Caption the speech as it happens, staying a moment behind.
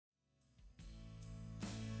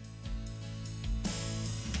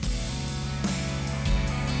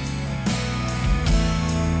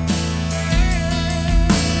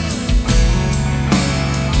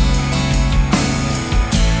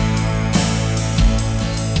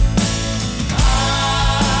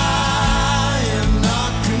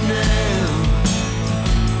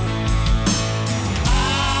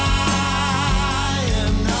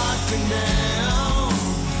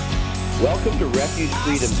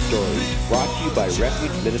Stories, brought to you by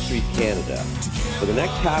Refuge Ministries Canada. For the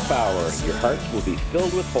next half hour, your hearts will be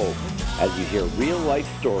filled with hope as you hear real-life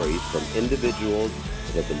stories from individuals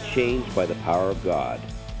that have been changed by the power of God.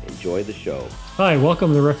 Enjoy the show. Hi, welcome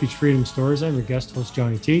to the Refuge Freedom Stories. I'm your guest host,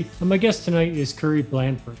 Johnny T. And my guest tonight is Currey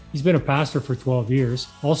Blandford. He's been a pastor for 12 years,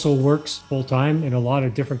 also works full-time in a lot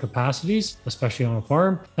of different capacities, especially on a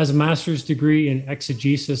farm, has a master's degree in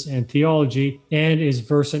exegesis and theology, and is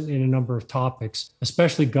versant in a number of topics,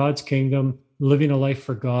 especially God's kingdom, living a life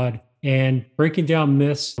for God, and breaking down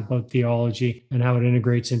myths about theology and how it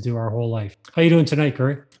integrates into our whole life. How you doing tonight,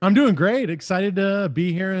 Currey? I'm doing great. Excited to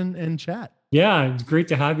be here and chat. Yeah, it's great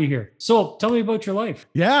to have you here. So tell me about your life.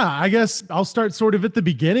 Yeah, I guess I'll start sort of at the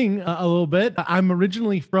beginning a little bit. I'm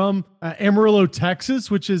originally from Amarillo,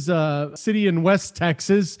 Texas, which is a city in West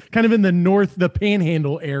Texas, kind of in the north, the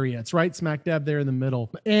Panhandle area. It's right smack dab there in the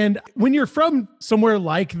middle. And when you're from somewhere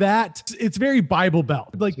like that, it's very Bible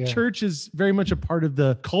Belt. Church is very much a part of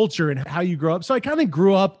the culture and how you grow up. So I kind of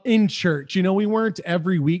grew up in church. You know, we weren't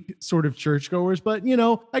every week sort of churchgoers, but, you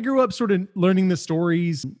know, I grew up sort of learning the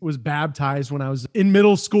stories, was baptized when I was in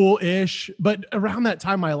middle school-ish. But around that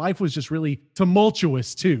time, my life was just really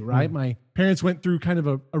tumultuous too, right? My parents went through kind of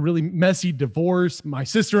a really messy divorce. My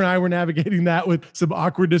sister and I were navigating that with some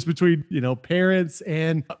awkwardness between, parents,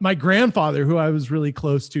 and my grandfather, who I was really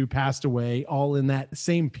close to, passed away all in that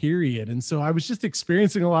same period. And so I was just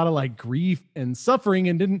experiencing a lot of grief and suffering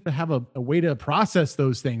and didn't have a way to process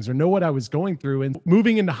those things or know what I was going through. And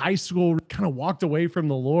moving into high school, kind of walked away from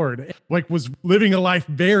the Lord, was living a life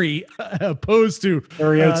very opposed to.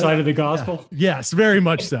 Very outside of the gospel? Yes, very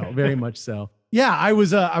much so. Very much so. Yeah, I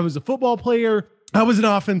was a football player. I was an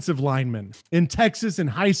offensive lineman in Texas in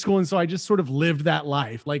high school. And so I just sort of lived that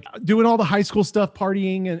life, doing all the high school stuff,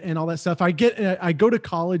 partying and all that stuff. I go to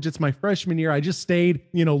college. It's my freshman year. I just stayed,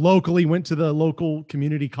 locally, went to the local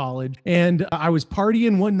community college, and I was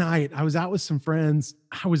partying one night. I was out with some friends.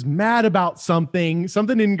 I was mad about something.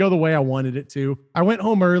 Something didn't go the way I wanted it to. I went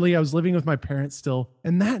home early. I was living with my parents still.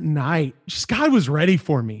 And that night, just God was ready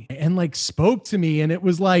for me and spoke to me. And it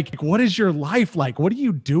was what is your life like? What are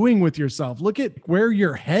you doing with yourself? Look at where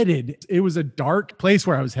you're headed. It was a dark place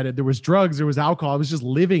where I was headed. There was drugs, there was alcohol. I was just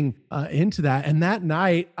living into that. And that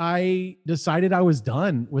night, I decided I was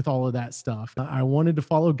done with all of that stuff. I wanted to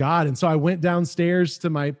follow God. And so I went downstairs to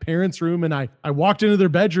my parents' room and I walked into their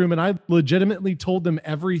bedroom and I legitimately told them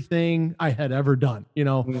everything I had ever done.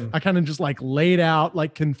 I kind of just laid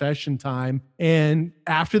out confession time. And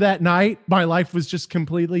after that night, my life was just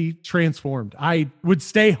completely transformed. I would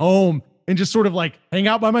stay home and just sort of hang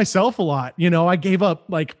out by myself a lot. I gave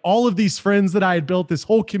up all of these friends that I had built, this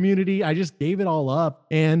whole community. I just gave it all up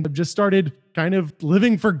and just started kind of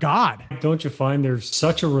living for God. Don't you find there's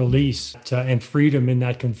such a release and freedom in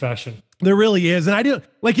that confession? There really is. And I do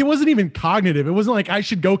it wasn't even cognitive. It wasn't I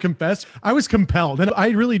should go confess. I was compelled. And I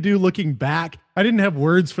really do, looking back, I didn't have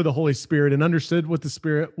words for the Holy Spirit and understood what the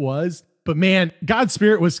Spirit was. But man, God's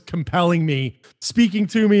Spirit was compelling me, speaking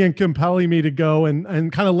to me and compelling me to go and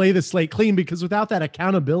kind of lay the slate clean, because without that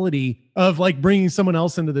accountability of bringing someone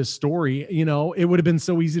else into this story, it would have been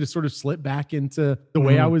so easy to sort of slip back into the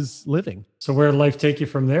way I was living. So where did life take you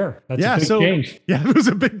from there? That's a big change. Yeah, it was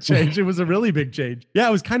a big change. It was a really big change. Yeah,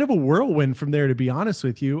 it was kind of a whirlwind from there, to be honest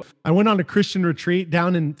with you. I went on a Christian retreat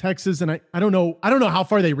down in Texas, and I don't know how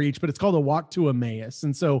far they reach, but it's called a Walk to Emmaus.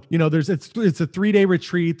 And so, it's a 3-day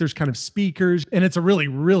retreat. There's kind of speakers, and it's a really,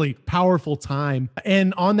 really powerful time.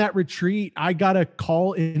 And on that retreat, I got a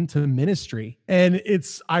call into ministry. And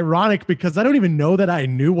it's ironic because I don't even know that I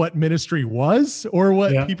knew what ministry was or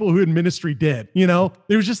what people who in ministry did. There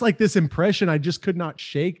was just this impression I just could not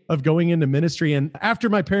shake of going into ministry. And after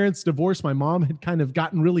my parents' divorce, my mom had kind of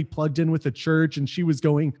gotten really plugged in with the church, and she was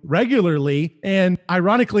going regularly. And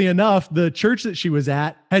ironically enough, the church that she was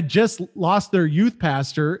at had just lost their youth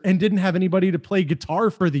pastor and didn't have anybody to play guitar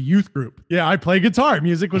for the youth group. Yeah, I play guitar.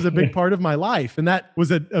 Music was a big part of my life. And that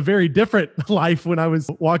was a very different life when I was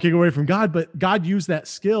walking away from God. But God used that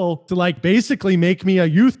skill to basically make me a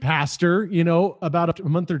youth pastor, about a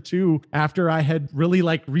month or two after I had really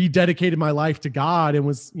rededicated my life to God and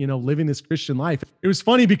was, living this Christian life. It was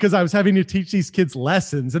funny because I was having to teach these kids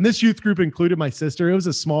lessons, and this youth group included my sister. It was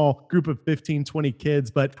a small group of 15, 20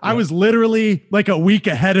 kids, but I was literally a week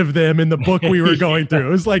ahead of them in the book we were going through.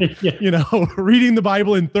 It was reading the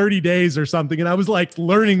Bible in 30 days or something. And I was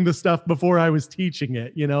learning the stuff before I was teaching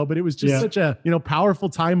it, but it was just such a, powerful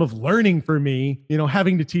time of learning for me,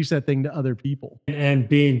 having to teach that thing to other people. And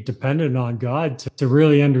being dependent on God to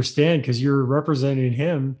really understand, because you're representing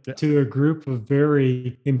him to group of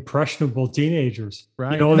very impressionable teenagers,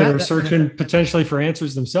 Right. that are searching potentially for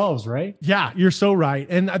answers themselves, right? Yeah, you're so right.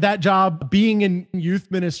 And that job, being in youth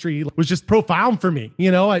ministry, was just profound for me.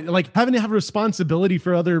 I like having to have responsibility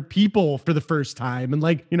for other people for the first time, and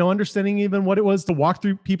understanding even what it was to walk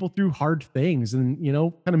through people through hard things, and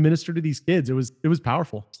kind of minister to these kids. It was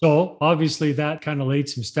powerful. So obviously that kind of laid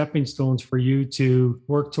some stepping stones for you to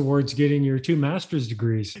work towards getting your 2 master's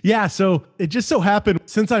degrees. Yeah, so it just so happened,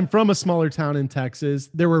 since I'm from a smaller town in Texas,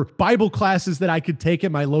 there were Bible classes that I could take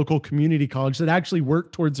at my local community college that actually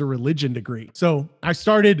worked towards a religion degree. So I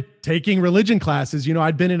started taking religion classes.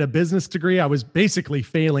 I'd been in a business degree. I was basically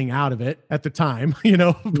failing out of it at the time,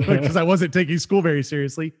 because I wasn't taking school very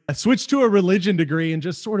seriously. I switched to a religion degree and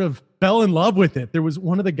just sort of fell in love with it. There was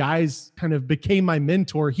one of the guys kind of became my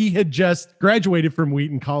mentor. He had just graduated from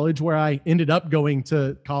Wheaton College, where I ended up going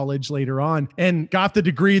to college later on and got the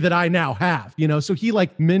degree that I now have, so he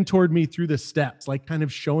mentored me through the steps, kind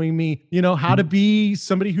of showing me, how to be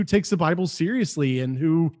somebody who takes the Bible seriously and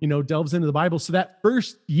who, delves into the Bible. So that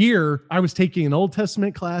first year I was taking an Old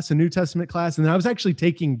Testament class, a New Testament class, and then I was actually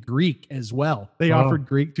taking Greek as well. They offered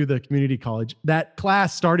Greek through the community college. That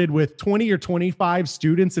class started with 20 or 25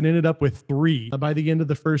 students and ended up with 3 by the end of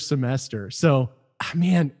the first semester. So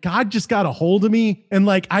man, God just got a hold of me. And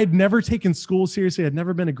I'd never taken school seriously. I'd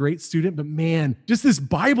never been a great student, but man, just this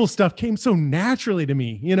Bible stuff came so naturally to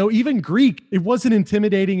me. Even Greek, it wasn't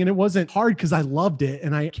intimidating and it wasn't hard because I loved it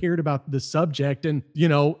and I cared about the subject. And,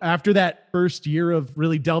 after that first year of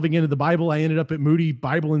really delving into the Bible, I ended up at Moody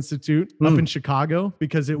Bible Institute up in Chicago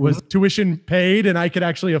because it was tuition paid and I could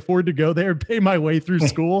actually afford to go there and pay my way through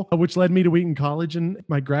school, which led me to Wheaton College and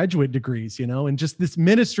my graduate degrees, and just this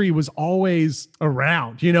ministry was always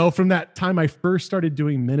around, from that time I first started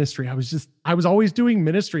doing ministry. I was always doing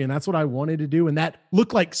ministry, and that's what I wanted to do. And that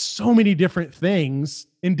looked like so many different things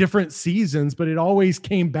in different seasons, but it always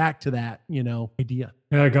came back to that, idea.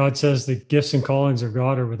 Yeah, God says the gifts and callings of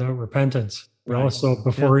God are without repentance. Right. So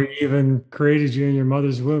before he even created you in your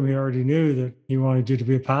mother's womb, he already knew that he wanted you to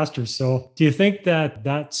be a pastor. So do you think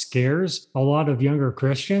that scares a lot of younger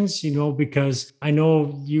Christians? Because I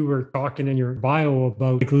know you were talking in your bio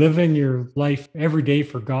about living your life every day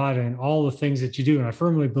for God and all the things that you do. And I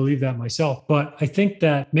firmly believe that myself. But I think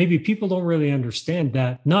that maybe people don't really understand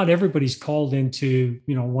that not everybody's called into,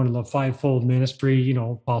 one of the 5-fold ministry,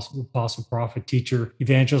 apostle, prophet, teacher,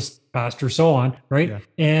 evangelist, pastor, so on, right? Yeah.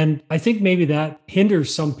 And I think maybe that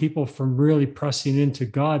hinders some people from really pressing into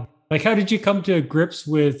God. How did you come to grips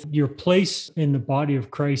with your place in the body of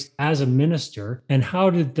Christ as a minister? And how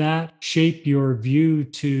did that shape your view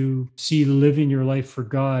to see living your life for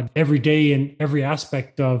God every day in every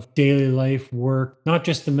aspect of daily life, work, not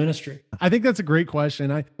just the ministry? I think that's a great question.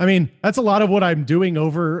 I mean, that's a lot of what I'm doing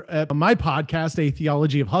over at my podcast, A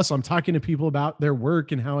Theology of Hustle. I'm talking to people about their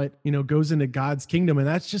work and how it, goes into God's kingdom. And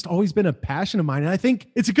that's just always been a passion of mine. And I think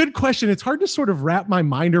it's a good question. It's hard to sort of wrap my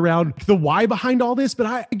mind around the why behind all this, but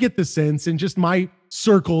I get the sense in just my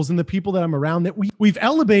circles and the people that I'm around that we've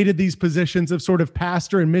elevated these positions of sort of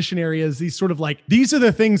pastor and missionary as these sort of these are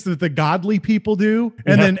the things that the godly people do.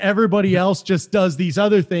 And then everybody else just does these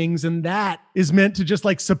other things. And that is meant to just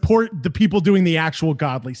support the people doing the actual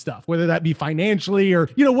godly stuff, whether that be financially or,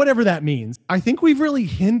 whatever that means. I think we've really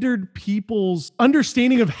hindered people's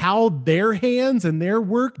understanding of how their hands and their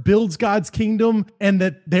work builds God's kingdom and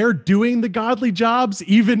that they're doing the godly jobs,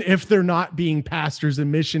 even if they're not being pastors and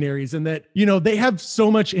missionaries, and that, they have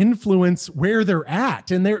so much influence where they're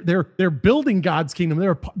at, and they're building God's kingdom.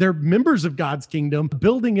 They're members of God's kingdom,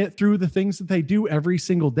 building it through the things that they do every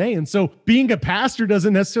single day. And so being a pastor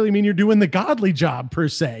doesn't necessarily mean you're doing the godly job per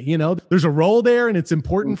se. There's a role there, and it's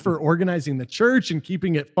important for organizing the church and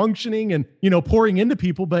keeping it functioning and, pouring into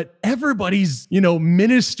people, but everybody's,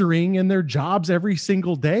 ministering in their jobs every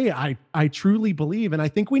single day. I truly believe. And I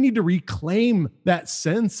think we need to reclaim that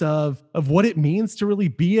sense of what it means to really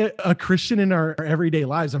be a Christian in our everyday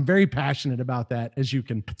lives. I'm very passionate about that, as you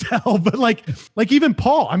can tell. But like even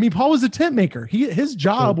Paul, Paul was a tent maker. His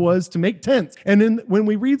job was to make tents. And then when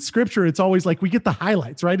we read scripture, it's always we get the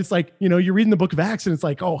highlights, right? It's you're reading the book of Acts and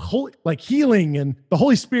it's holy, healing and the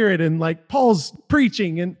Holy Spirit and Paul's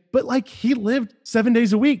preaching but he lived 7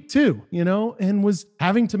 days a week too, and was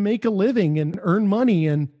having to make a living and earn money.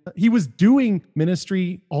 And he was doing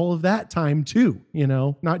ministry all of that time too,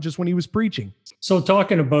 not just when he was preaching. So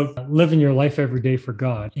talking about living your life every day for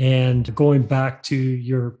God and going back to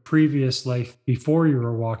your previous life before you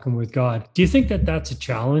were walking with God, do you think that that's a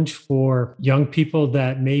challenge for young people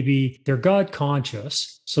that maybe they're God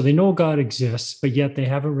conscious, so they know God exists, but yet they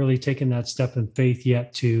haven't really taken that step in faith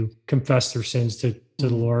yet to confess their sins to the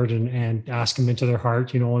Lord and ask him into their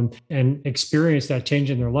heart, and experience that change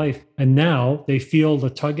in their life. And now they feel the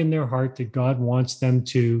tug in their heart that God wants them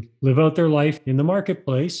to live out their life in the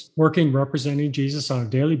marketplace, working, representing Jesus on a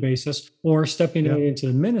daily basis, or stepping out into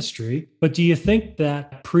the ministry. But do you think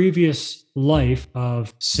that previous life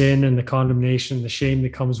of sin and the condemnation, the shame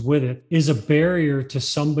that comes with it, is a barrier to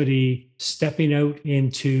somebody stepping out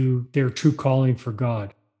into their true calling for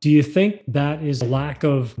God? Do you think that is a lack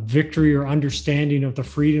of victory or understanding of the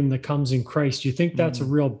freedom that comes in Christ? Do you think that's a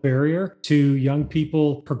real barrier to young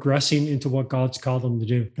people progressing into what God's called them to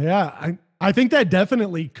do? Yeah, I think that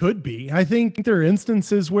definitely could be. I think there are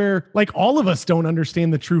instances where like all of us don't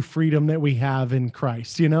understand the true freedom that we have in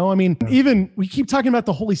Christ. I mean, even we keep talking about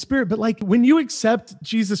the Holy Spirit, but like when you accept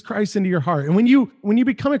Jesus Christ into your heart and when you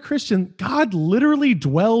become a Christian, God literally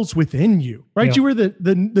dwells within you, right? Yeah. You are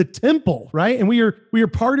the temple, right? And we are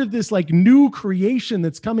part of this like new creation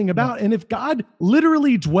that's coming about. Yeah. And if God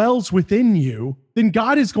literally dwells within you, then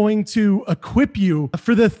God is going to equip you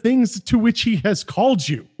for the things to which he has called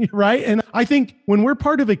you, right? And I think when we're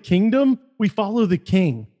part of a kingdom, we follow the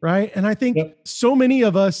king, right? And I think so many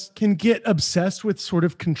of us can get obsessed with sort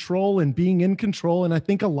of control and being in control. And I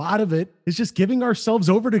think a lot of it is just giving ourselves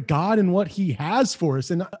over to God and what he has for us.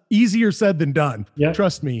 And easier said than done,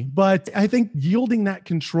 trust me. But I think yielding that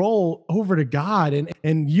control over to God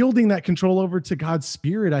and yielding that control over to God's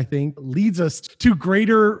Spirit, I think leads us to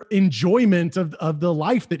greater enjoyment of the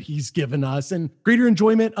life that he's given us and greater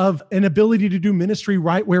enjoyment of an ability to do ministry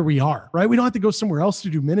right where we are, right? We don't have to go somewhere else to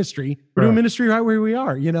do ministry. We're doing ministry right where we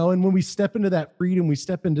are, and when we step into that freedom, we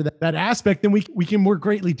step into that aspect, then we can more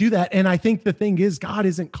greatly do that. And I think the thing is, God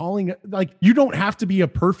isn't calling, like, you don't have to be a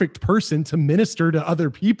perfect person to minister to other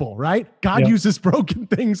people, right? God uses broken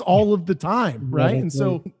things all of the time, right? And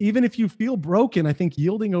so even if you feel broken, I think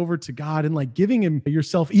yielding over to God and like giving him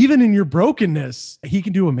yourself, even in your brokenness, he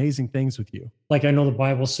can do amazing things with you. Like I know the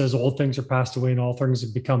Bible says old things are passed away and all things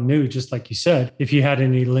have become new, just like you said. If you had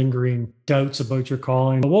any lingering doubts about your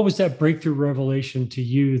calling, what was that breakthrough revelation to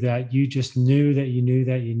you that you just knew that you knew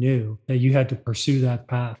that you knew that you had to pursue that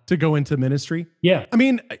path? To go into ministry? Yeah. I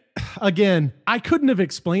mean, again, I couldn't have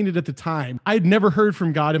explained it at the time. I'd never heard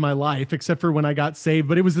from God in my life except for when I got saved,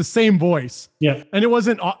 but it was the same voice. Yeah. And it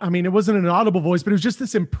wasn't an audible voice, but it was just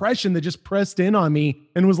this impression that just pressed in on me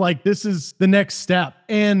and was like, this is the next step.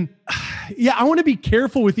 And yeah, I want to be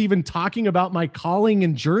careful with even talking about my calling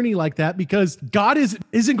and journey like that, because God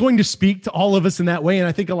isn't going to speak to all of us in that way. And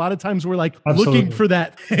I think a lot of times we're like looking for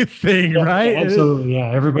that thing, right? Absolutely.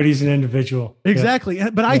 Yeah. Everybody's an individual. Exactly.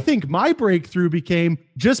 Yeah. But I think my breakthrough became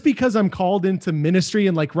just because I'm called into ministry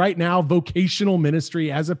and like right now, vocational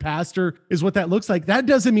ministry as a pastor is what that looks like. That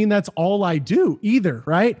doesn't mean that's all I do either,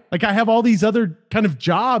 right? Like I have all these other kind of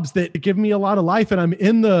jobs that give me a lot of life, and I'm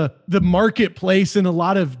in the marketplace in a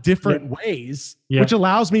lot of different ways, which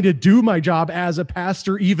allows me to do my job as a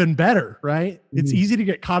pastor even better, right? It's easy to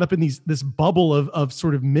get caught up in this bubble of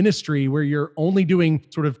sort of ministry where you're only doing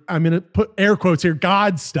sort of, I'm going to put air quotes here,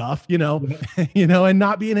 God stuff, and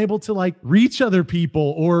not being able to like reach other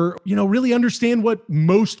people or, really understand what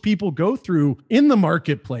most people go through in the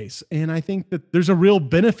marketplace. And I think that there's a real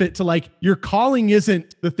benefit to like, your calling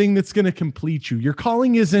isn't the thing that's going to complete you. Your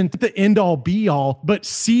calling isn't the end all be all, but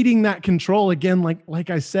ceding that control again, like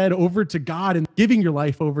I said, over to God and giving your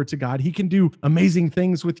life over to God. He can do amazing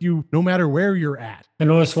things with you no matter where you're at. I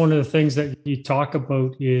notice one of the things that you talk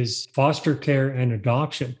about is foster care and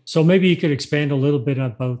adoption. So maybe you could expand a little bit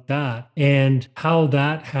about that and how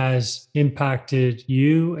that has impacted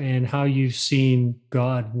you and how you've seen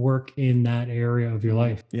God work in that area of your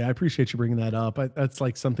life. Yeah, I appreciate you bringing that up. That's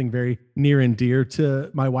like something very near and dear to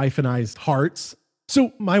my wife and I's hearts.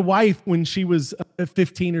 So my wife, when she was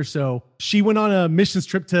 15 or so, she went on a missions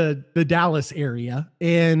trip to the Dallas area.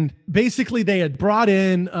 And basically they had brought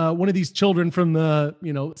in one of these children from the,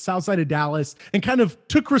 south side of Dallas and kind of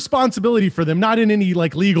took responsibility for them, not in any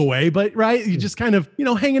like legal way, but right. You just kind of,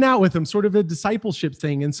 hanging out with them, sort of a discipleship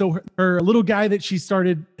thing. And so her little guy that she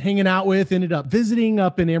started hanging out with ended up visiting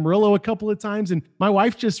up in Amarillo a couple of times. And my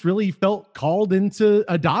wife just really felt called into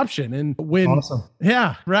adoption. And when, awesome.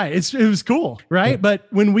 Yeah, right. It was cool. Right. But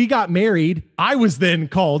when we got married, I was then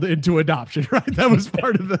called into adoption, right? That was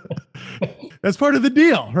part of that's part of the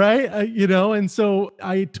deal, right? And so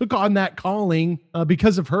I took on that calling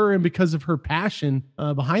because of her and because of her passion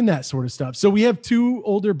behind that sort of stuff. So we have 2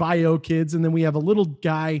 older bio kids, and then we have a little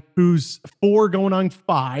guy who's 4 going on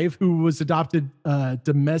 5, who was adopted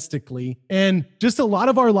domestically. And just a lot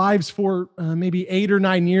of our lives for maybe 8 or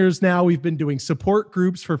 9 years now, we've been doing support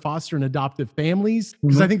groups for foster and adoptive families,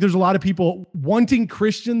 because I think there's a lot of people wanting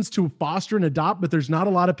Christians to foster and adopt, but there's not a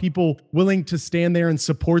lot of people willing to stand there and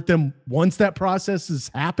support them once that process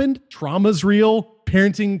has happened. Trauma's real.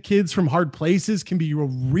 Parenting kids from hard places can be a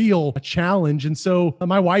real challenge. And so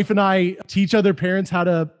my wife and I teach other parents how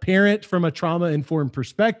to parent from a trauma-informed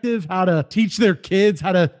perspective, how to teach their kids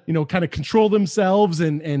how to, kind of control themselves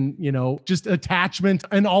and just attachment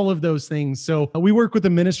and all of those things. So we work with a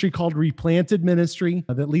ministry called Replanted Ministry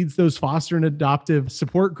that leads those foster and adoptive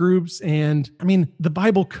support groups. And I mean, the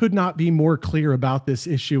Bible could not be more clear about this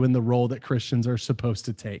issue and the role that Christians are supposed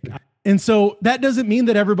to take. And so that doesn't mean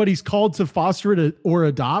that everybody's called to foster it or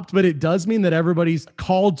adopt, but it does mean that everybody's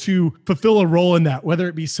called to fulfill a role in that, whether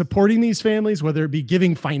it be supporting these families, whether it be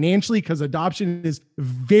giving financially, because adoption is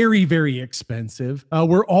very, very expensive.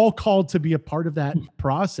 We're all called to be a part of that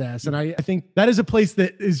process. And I think that is a place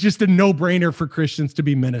that is just a no-brainer for Christians to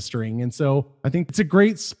be ministering. And so I think it's a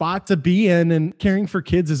great spot to be in, and caring for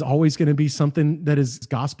kids is always going to be something that is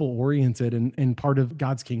gospel-oriented and part of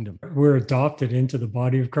God's kingdom. We're adopted into the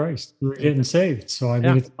body of Christ. We're getting saved. So, I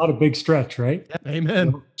mean, it's not a big stretch, right? Yeah.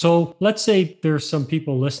 Amen. So let's say there's some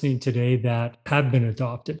people listening today that have been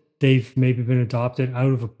adopted. They've maybe been adopted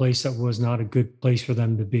out of a place that was not a good place for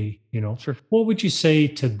them to be, Sure. What would you say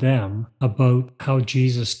to them about how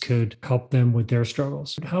Jesus could help them with their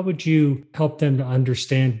struggles? How would you help them to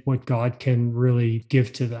understand what God can really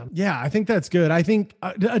give to them? Yeah, I think that's good. I think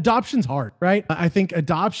adoption's hard, right? I think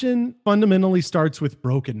adoption fundamentally starts with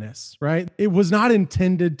brokenness, right? It was not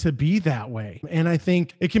intended to be that way. And I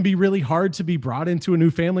think it can be really hard to be brought into a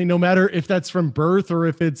new family, no matter if that's from birth or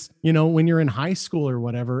if it's, when you're in high school or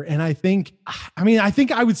whatever. And I think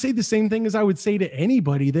I would say the same thing as I would say to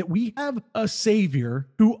anybody, that we have a Savior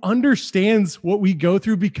who understands what we go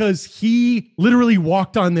through because he literally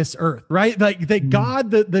walked on this earth, right? Like that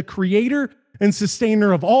God, the creator and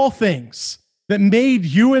sustainer of all things, that made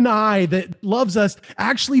you and I, that loves us,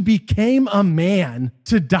 actually became a man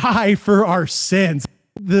to die for our sins.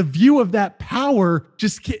 The view of that power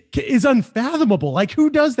just is unfathomable. Like,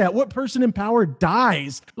 who does that? What person in power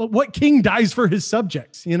dies? What king dies for his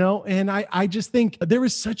subjects, And I just think there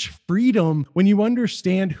is such freedom when you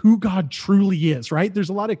understand who God truly is, right? There's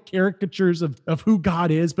a lot of caricatures of who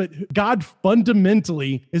God is, but God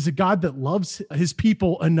fundamentally is a God that loves his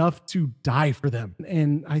people enough to die for them.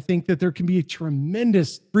 And I think that there can be a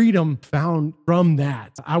tremendous freedom found from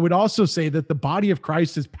that. I would also say that the body of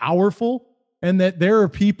Christ is powerful, and that there are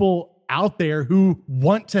people out there who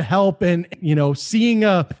want to help, and, seeing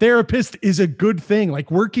a therapist is a good thing.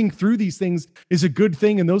 Like, working through these things is a good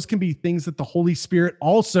thing. And those can be things that the Holy Spirit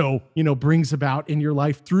also, brings about in your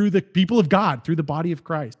life through the people of God, through the body of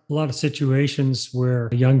Christ. A lot of situations where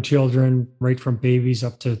young children, right from babies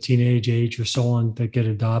up to teenage age or so on, that get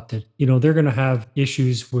adopted, they're going to have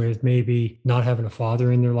issues with maybe not having a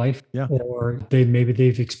father in their life, or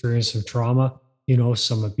they've experienced some trauma,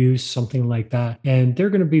 some abuse, something like that. And they're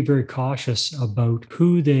going to be very cautious about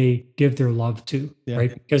who they give their love to,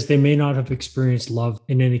 right? Because they may not have experienced love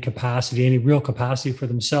in any capacity, any real capacity for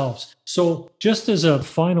themselves. So just as a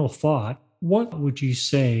final thought, what would you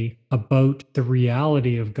say about the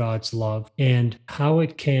reality of God's love and how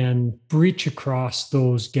it can breach across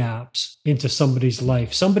those gaps into somebody's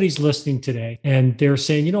life? Somebody's listening today and they're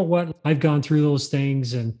saying, you know what, I've gone through those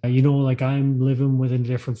things, and like I'm living with a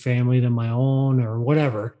different family than my own or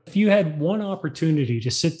whatever. If you had one opportunity to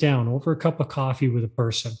sit down over a cup of coffee with a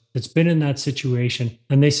person that's been in that situation,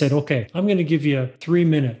 and they said, okay, I'm going to give you 3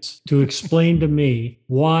 minutes to explain to me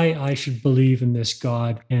why I should believe in this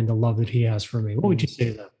God and the love that he has for me, what would you say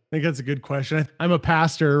to them? I think that's a good question. I'm a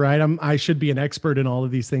pastor, right? I should be an expert in all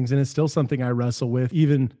of these things. And it's still something I wrestle with,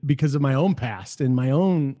 even because of my own past and my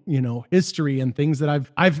own, history and things that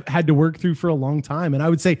I've had to work through for a long time. And I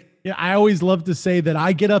would say, I always love to say that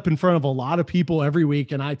I get up in front of a lot of people every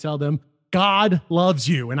week and I tell them, God loves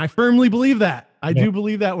you. And I firmly believe that. I do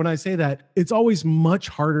believe that when I say that. It's always much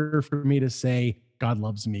harder for me to say, God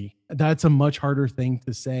loves me. That's a much harder thing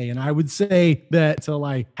to say. And I would say that until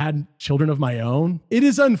I had children of my own, it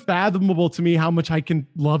is unfathomable to me how much I can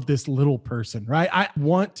love this little person, right? I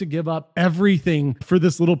want to give up everything for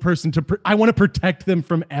this little person I want to protect them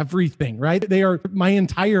from everything, right? They are my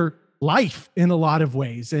entire life in a lot of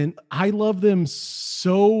ways. And I love them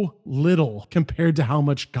so little compared to how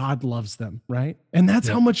much God loves them, right? And that's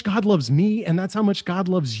how much God loves me. And that's how much God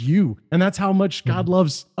loves you. And that's how much God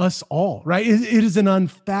loves us all, right? It is an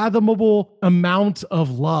unfathomable amount of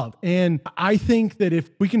love. And I think that if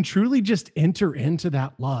we can truly just enter into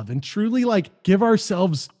that love and truly like give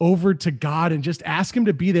ourselves over to God and just ask him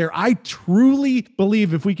to be there, I truly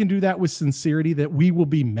believe if we can do that with sincerity, that we will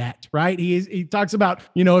be met, right? He talks about,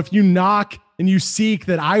 if you knock and you seek,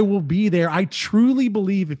 that I will be there. I truly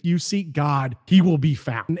believe if you seek God, he will be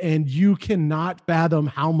found. And you cannot fathom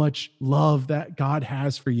how much love that God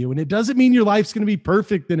has for you. And it doesn't mean your life's going to be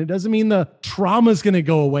perfect. And it doesn't mean the trauma is going to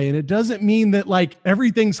go away. And it doesn't mean that like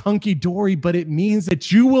everything's hunky dory, but it means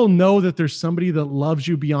that you will know that there's somebody that loves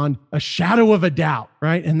you beyond a shadow of a doubt,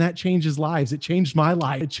 right? And that changes lives. It changed my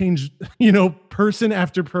life. It changed, person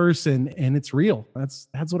after person. And it's real. That's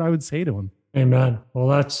what I would say to him. Amen. Well,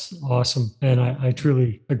 that's awesome. And I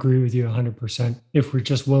truly agree with you 100%. If we're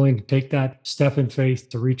just willing to take that step in faith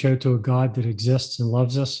to reach out to a God that exists and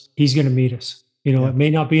loves us, he's going to meet us. It may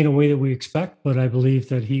not be in a way that we expect, but I believe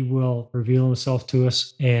that he will reveal himself to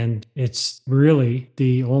us. And it's really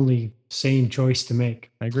the only sane choice to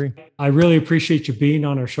make. I agree. I really appreciate you being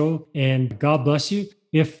on our show, and God bless you.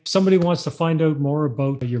 If somebody wants to find out more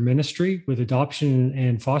about your ministry with adoption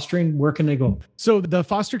and fostering, where can they go? So the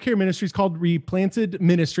foster care ministry is called Replanted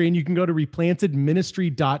Ministry, and you can go to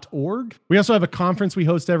replantedministry.org. We also have a conference we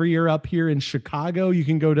host every year up here in Chicago. You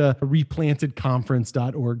can go to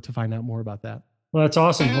replantedconference.org to find out more about that. Well, that's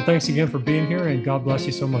awesome. Well, thanks again for being here, and God bless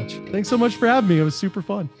you so much. Thanks so much for having me. It was super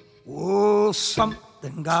fun. Oh,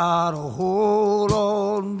 something got a hold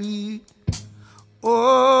on me.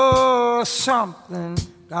 Oh, something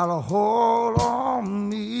got a hold on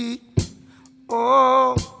me.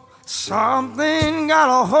 Oh, something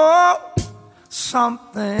got a hold.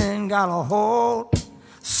 Something got a hold.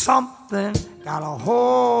 Something got a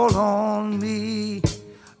hold on me.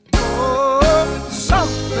 Oh,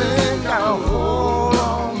 something got a hold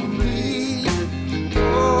on me.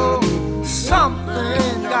 Oh,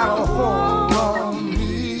 something got a hold on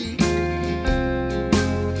me.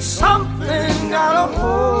 Something got a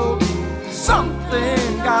hold.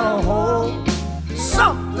 Something got a hold.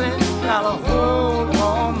 Something got a hold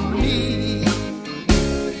on me.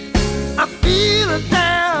 I feel it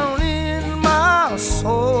down in my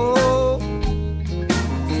soul.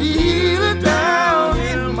 Feel it down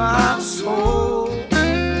in my soul.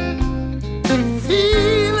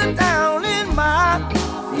 Feel it down in my.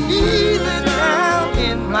 Feel it down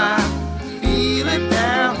in my. Feel it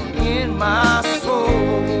down in my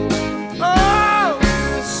soul. Oh,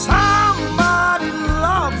 somebody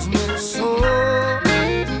loves me so.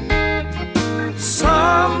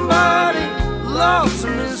 Somebody loves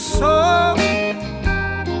me so.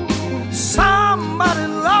 Somebody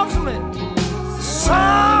loves me.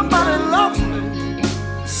 Somebody loves me.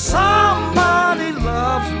 Somebody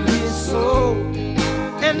loves me so.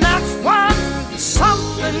 And that's why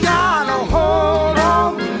something got a hold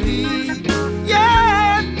on me.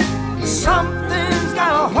 Yeah, something's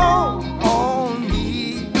got a hold on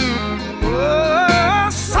me. Oh,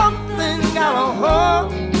 something got a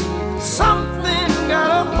hold. Something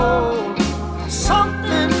got a hold.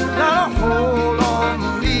 Something got a hold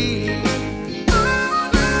on me.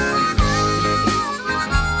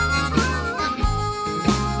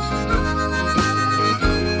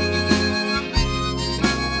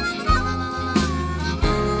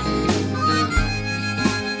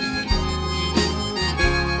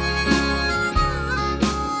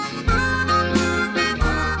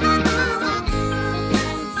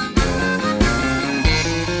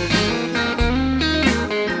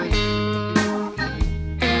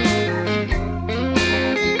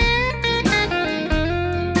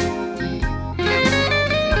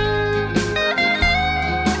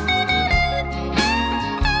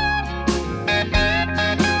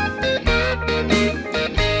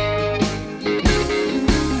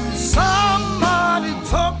 Somebody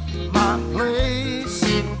took my place.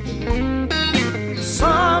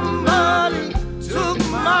 Somebody took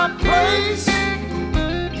my place.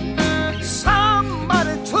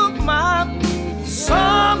 Somebody took my.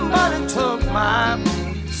 Somebody took my.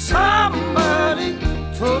 Somebody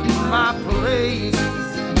took my place.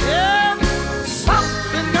 Yeah,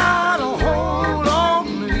 something got a hold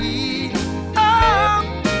on me. Oh,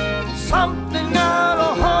 something got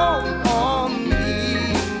a hold on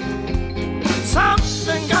me.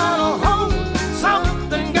 Something got a hold.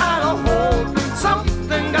 Something got a hold.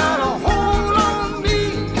 Something got a hold on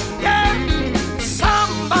me. Yeah,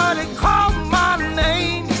 somebody called my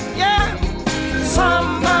name. Yeah,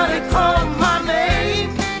 somebody called my name.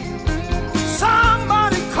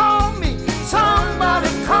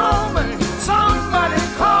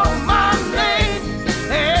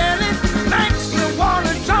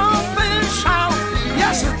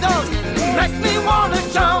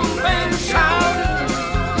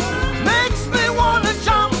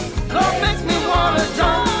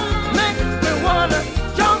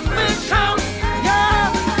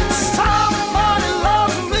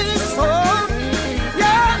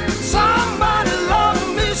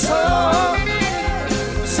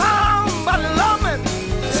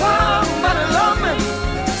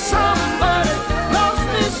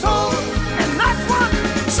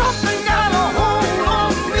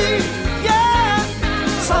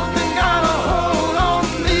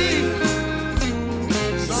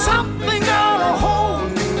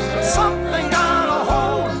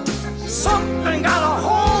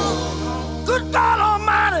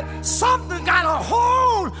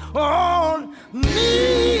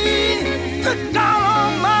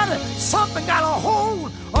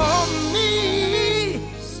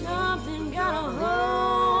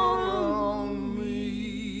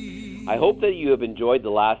 hope that you have enjoyed the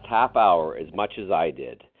last half hour as much as I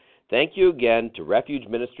did. Thank you again to Refuge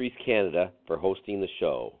Ministries Canada for hosting the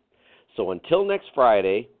show. So until next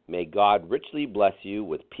Friday, may God richly bless you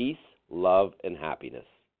with peace, love, and happiness.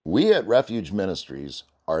 We at Refuge Ministries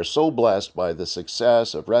are so blessed by the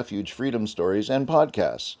success of Refuge Freedom Stories and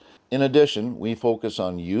podcasts. In addition, we focus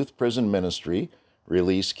on youth prison ministry,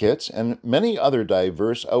 release kits, and many other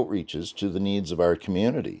diverse outreaches to the needs of our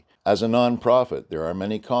community. As a nonprofit, there are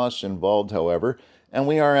many costs involved, however, and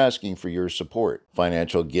we are asking for your support.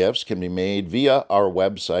 Financial gifts can be made via our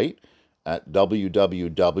website at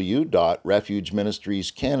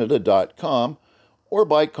www.refugeministriescanada.com or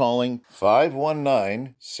by calling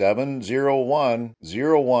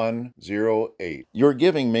 519-701-0108. Your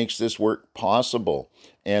giving makes this work possible,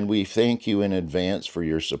 and we thank you in advance for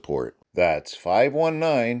your support. That's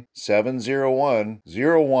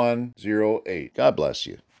 519-701-0108. God bless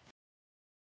you.